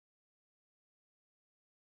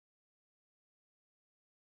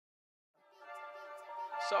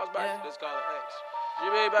sauce back. Let's call it X.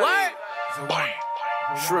 You mean baby?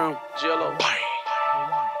 Shrimp, GLO.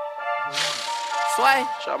 Sway.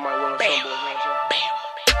 Shot my will some boys.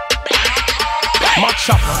 My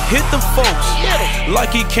chopper hit the folks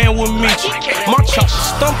like he can with me. My chopper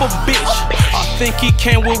stump a bitch. I think he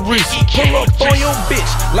can with Reese. Pull up on your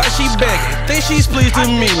bitch like she begging. Think she's pleased to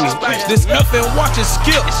meet me. This F and watch it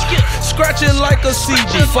skip. Scratch it like a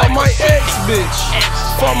CD. Fuck my ex bitch.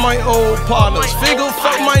 Fuck my old partners. Figure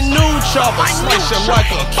fuck my new chopper. Slice him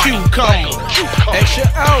like a cucumber.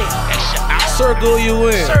 Extra out. Circle you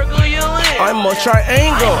in. I'm a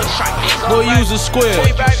triangle. We'll use a square.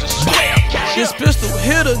 This pistol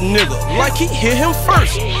hit a nigga like he hit him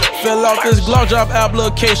first. Fill out this glove job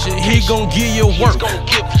application, he gon' give you work.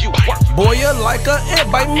 Boy, you like a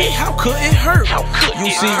ant bite me, how could it hurt?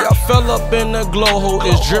 You see, I fell up in the glow hole,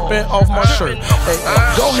 it's dripping off my shirt. Hey,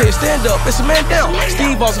 go ahead, stand up, it's a man down.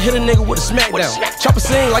 Steve also hit a nigga with a smackdown. Chopper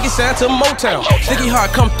sing like he signed to Motown. Sticky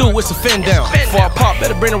hard come through, it's a fin down. Before I pop,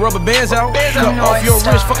 better bring the rubber bands out. Cut off your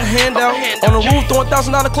wrist, fucking hand out. On the roof, throwing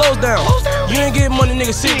 $1,000 clothes down. You ain't get money,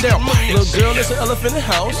 nigga, sit down. Little girl, it's an elephant in the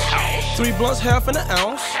house. 3 blunts, half an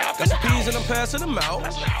ounce. Got some peas in the pass in the mouth.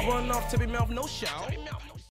 Run off tippy mouth, no shout.